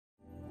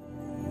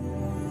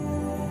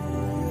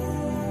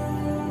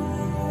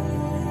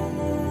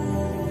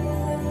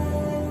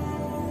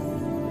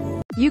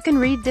You can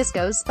read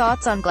Disco's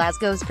thoughts on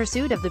Glasgow's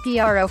pursuit of the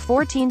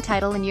PRO14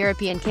 title and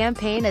European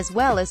campaign as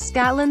well as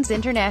Scotland's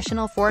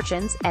international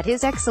fortunes, at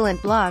his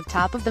excellent blog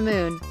Top of the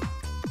Moon.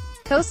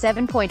 Co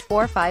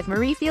 7.45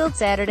 Murrayfield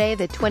Saturday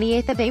the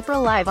 28th of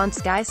April live on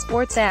Sky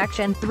Sports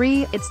Action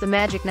 3, it's the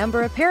magic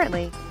number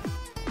apparently.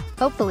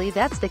 Hopefully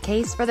that's the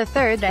case for the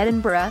third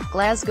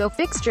Edinburgh-Glasgow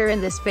fixture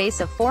in the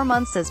space of 4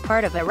 months as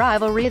part of a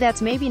rivalry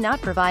that's maybe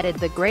not provided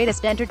the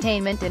greatest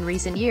entertainment in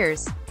recent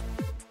years.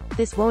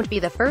 This won't be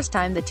the first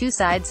time the two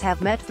sides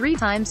have met 3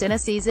 times in a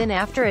season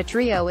after a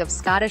trio of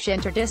Scottish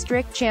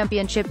Inter-District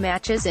Championship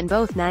matches in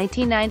both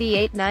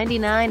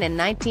 1998-99 and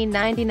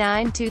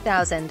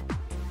 1999-2000.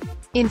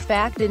 In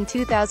fact, in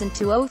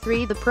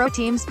 2002-03 the pro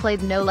teams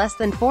played no less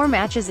than 4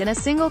 matches in a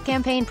single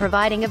campaign,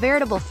 providing a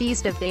veritable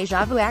feast of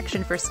déjà vu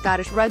action for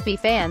Scottish rugby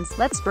fans.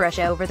 Let's brush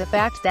over the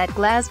fact that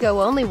Glasgow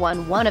only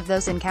won one of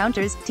those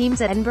encounters. Teams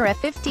at Edinburgh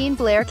 15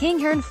 Blair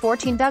Kinghorn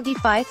 14 Dougie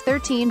Fife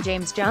 13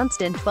 James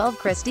Johnston 12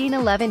 Christine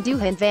 11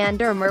 Duhan van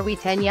der Merwe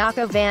 10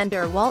 Jaco van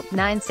der Walt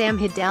 9 Sam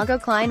Hidalgo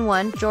Klein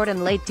 1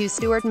 Jordan Late 2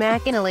 Stuart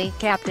McInally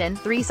Captain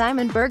 3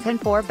 Simon Berghan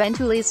 4 Ben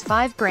Touleys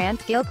 5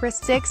 Grant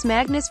Gilchrist 6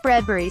 Magnus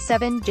Bradbury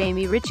 7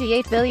 Jamie Ritchie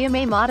 8 William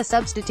A. Mata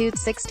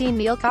Substitutes 16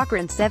 Neil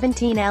Cochran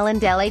 17 Alan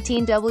Dell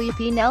 18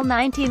 W.P. Nell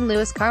 19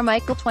 Lewis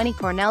Carmichael 20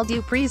 Cornell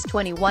Dupreez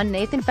 21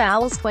 Nathan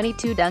Fowles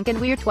 22 Duncan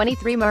Weir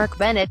 23 Mark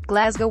Bennett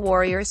Glasgow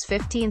Warriors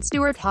 15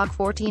 Stuart Hogg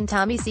 14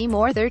 Tommy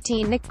Seymour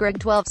 13 Nick Grigg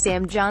 12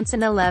 Sam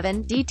Johnson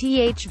 11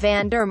 DTH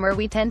Van der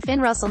Merwe 10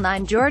 Finn Russell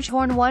 9 George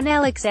Horn 1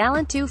 Alex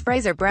Allen 2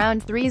 Fraser Brown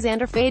 3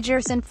 Xander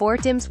Fagerson 4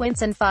 Tim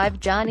Swinson 5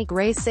 Johnny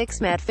Gray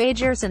 6 Matt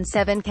Fagerson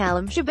 7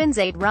 Callum Shibbins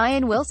 8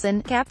 Ryan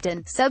Wilson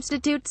Captain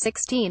Substitute 16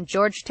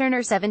 George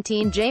Turner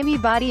 17 Jamie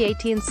Body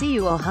 18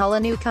 Cu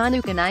Ohalanu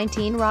Kanuka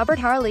 19 Robert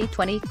Harley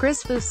 20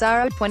 Chris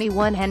Fusaro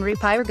 21 Henry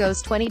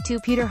Pyrgos 22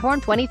 Peter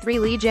Horn 23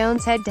 Lee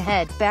Jones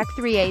head-to-head, back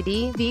 3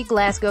 ADV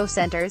Glasgow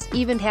centres,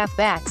 evened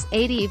half-backs,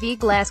 ADV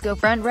Glasgow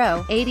front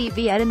row,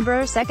 ADV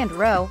Edinburgh second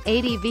row,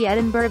 ADV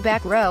Edinburgh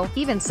back row,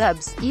 even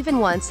subs, even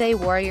once a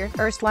Warrior,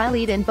 erstwhile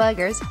Eden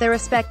Buggers. Their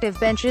respective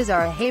benches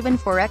are a haven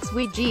for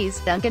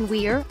ex-WGs, Duncan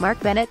Weir, Mark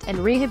Bennett, and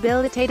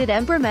rehabilitated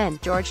Ember men,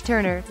 George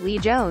Turner, Lee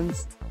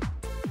Jones.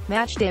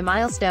 Matchday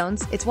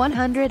milestones, it's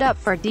 100 up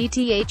for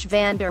DTH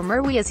Van der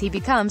Merwe as he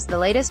becomes the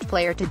latest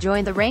player to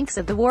join the ranks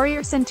of the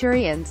Warrior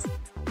Centurions.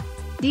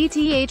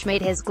 DTH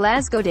made his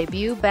Glasgow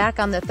debut back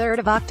on the 3rd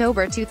of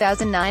October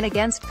 2009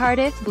 against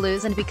Cardiff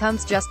Blues and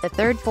becomes just the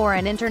third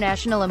foreign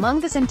international among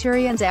the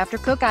Centurions after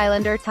Cook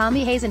Islander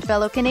Tommy Hayes and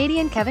fellow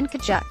Canadian Kevin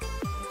Tkachuk.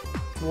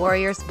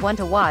 Warriors, one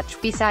to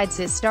watch, besides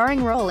his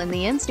starring role in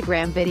the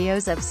Instagram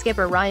videos of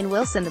skipper Ryan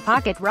Wilson the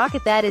pocket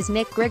rocket that is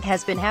Nick Grigg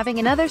has been having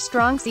another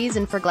strong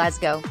season for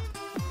Glasgow.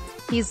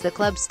 He's the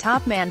club's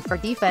top man for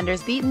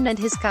defenders beaten and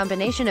his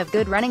combination of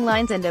good running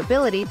lines and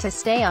ability to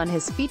stay on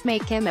his feet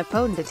make him a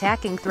potent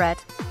attacking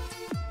threat.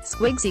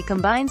 Squigsy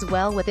combines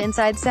well with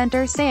inside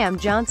centre Sam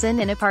Johnson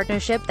in a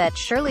partnership that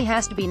surely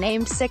has to be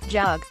named Sick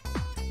Jog.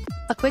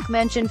 A quick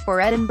mention for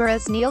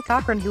Edinburgh's Neil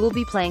Cochran, who will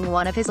be playing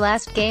one of his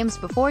last games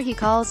before he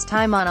calls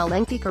time on a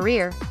lengthy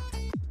career.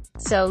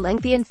 So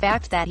lengthy in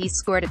fact that he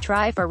scored a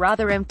try for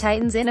Rotherham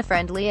Titans in a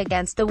friendly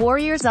against the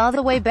Warriors all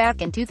the way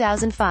back in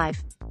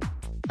 2005.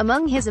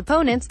 Among his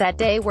opponents that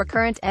day were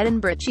current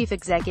Edinburgh chief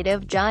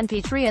executive John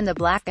Petrie and the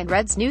Black and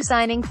Reds' new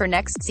signing for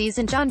next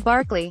season John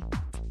Barclay.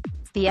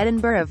 The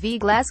Edinburgh v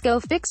Glasgow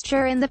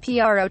fixture in the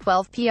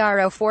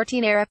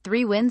PRO12-PRO14 era,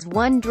 3 wins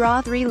 1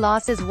 draw 3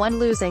 losses 1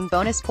 losing,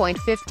 bonus point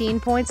 15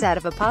 points out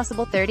of a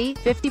possible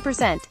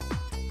 50%.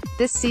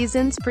 This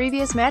season's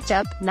previous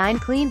matchup, 9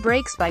 clean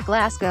breaks by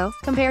Glasgow,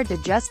 compared to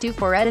just 2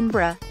 for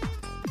Edinburgh.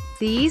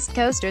 The East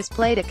Coasters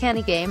played a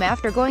canny game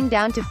after going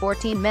down to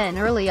 14 men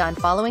early on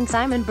following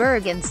Simon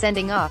Berghan's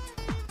sending off.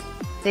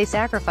 They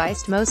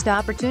sacrificed most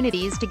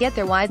opportunities to get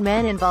their wide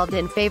men involved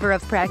in favour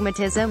of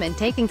pragmatism and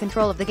taking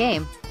control of the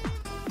game.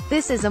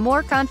 This is a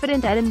more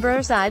confident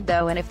Edinburgh side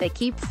though, and if they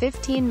keep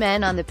 15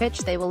 men on the pitch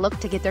they will look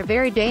to get their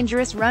very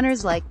dangerous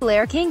runners like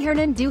Blair Kinghorn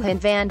and Duhan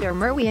van der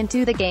Merwe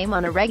into the game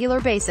on a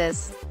regular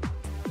basis.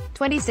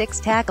 26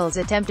 tackles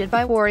attempted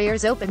by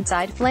Warriors open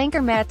side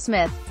flanker Matt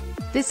Smith.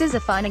 This is a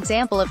fine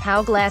example of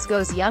how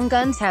Glasgow's young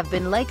guns have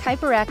been like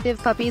hyperactive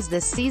puppies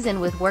this season,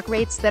 with work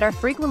rates that are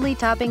frequently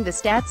topping the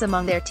stats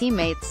among their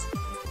teammates.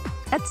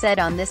 That said,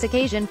 on this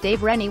occasion,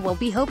 Dave Rennie will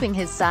be hoping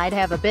his side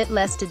have a bit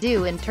less to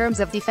do in terms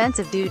of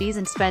defensive duties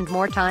and spend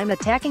more time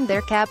attacking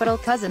their capital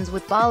cousins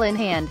with ball in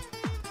hand.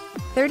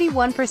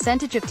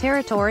 31% of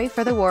territory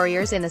for the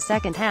Warriors in the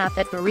second half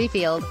at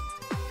Murrayfield.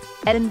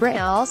 Edinburgh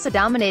also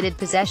dominated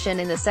possession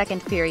in the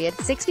second period,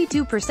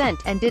 62%,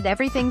 and did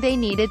everything they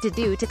needed to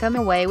do to come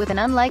away with an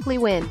unlikely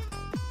win.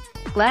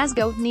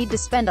 Glasgow need to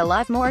spend a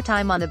lot more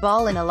time on the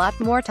ball and a lot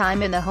more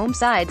time in the home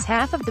side's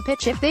half of the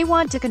pitch if they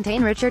want to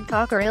contain Richard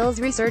Cockerill's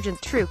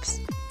resurgent troops.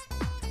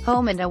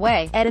 Home and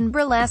away.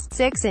 Edinburgh last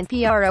 6 in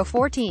PRO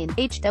 14.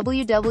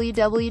 HWWWWWL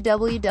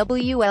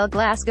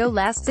Glasgow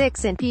last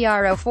 6 in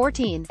PRO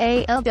 14.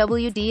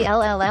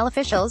 ALWDLLL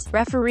officials.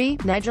 Referee,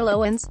 Nigel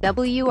Owens,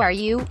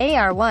 WRU,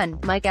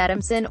 AR1, Mike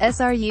Adamson,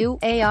 SRU,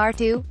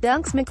 AR2,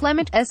 Dunks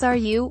McClement,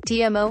 SRU,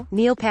 TMO,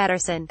 Neil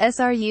Patterson,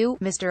 SRU.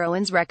 Mr.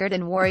 Owens record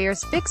in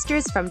Warriors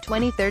fixtures from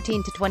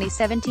 2013 to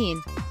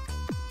 2017.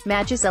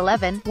 Matches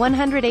 11,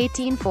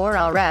 118 for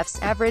all refs,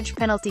 average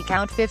penalty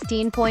count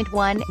 15.1,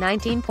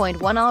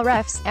 19.1 all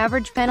refs,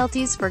 average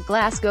penalties for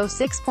Glasgow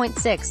 6.6,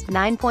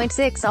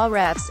 9.6 all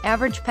refs,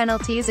 average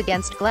penalties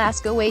against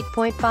Glasgow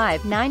 8.5,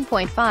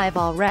 9.5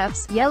 all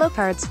refs, yellow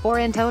cards 4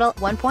 in total,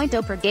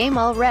 1.0 per game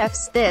all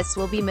refs. This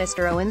will be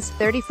Mr. Owens'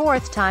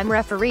 34th time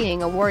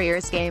refereeing a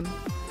Warriors game.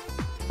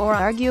 Or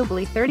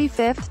arguably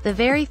 35th, the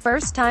very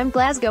first time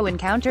Glasgow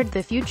encountered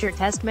the future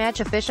test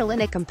match official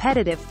in a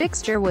competitive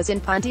fixture was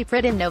in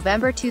Pontypridd in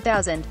November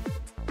 2000.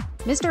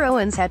 Mr.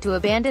 Owens had to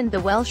abandon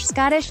the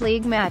Welsh-Scottish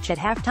League match at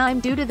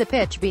halftime due to the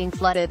pitch being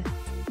flooded.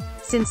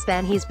 Since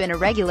then he's been a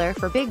regular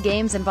for big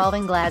games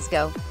involving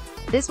Glasgow.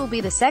 This will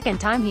be the second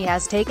time he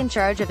has taken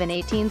charge of an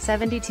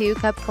 1872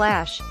 Cup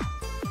clash.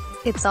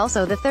 It's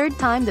also the third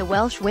time the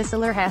Welsh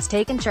whistler has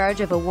taken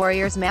charge of a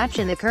Warriors match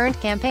in the current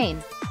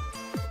campaign.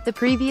 The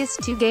previous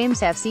 2 games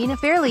have seen a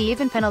fairly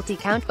even penalty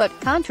count, but,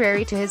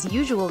 contrary to his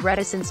usual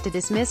reticence to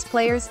dismiss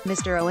players,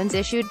 Mr. Owens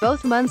issued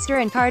both Munster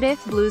and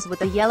Cardiff Blues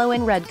with a yellow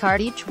and red card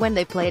each when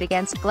they played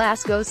against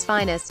Glasgow's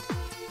finest.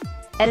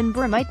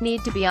 Edinburgh might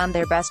need to be on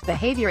their best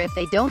behaviour if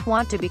they don't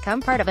want to become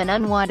part of an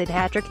unwanted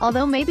hat-trick,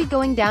 although maybe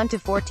going down to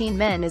 14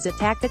 men is a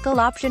tactical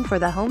option for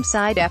the home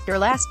side after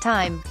last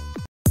time.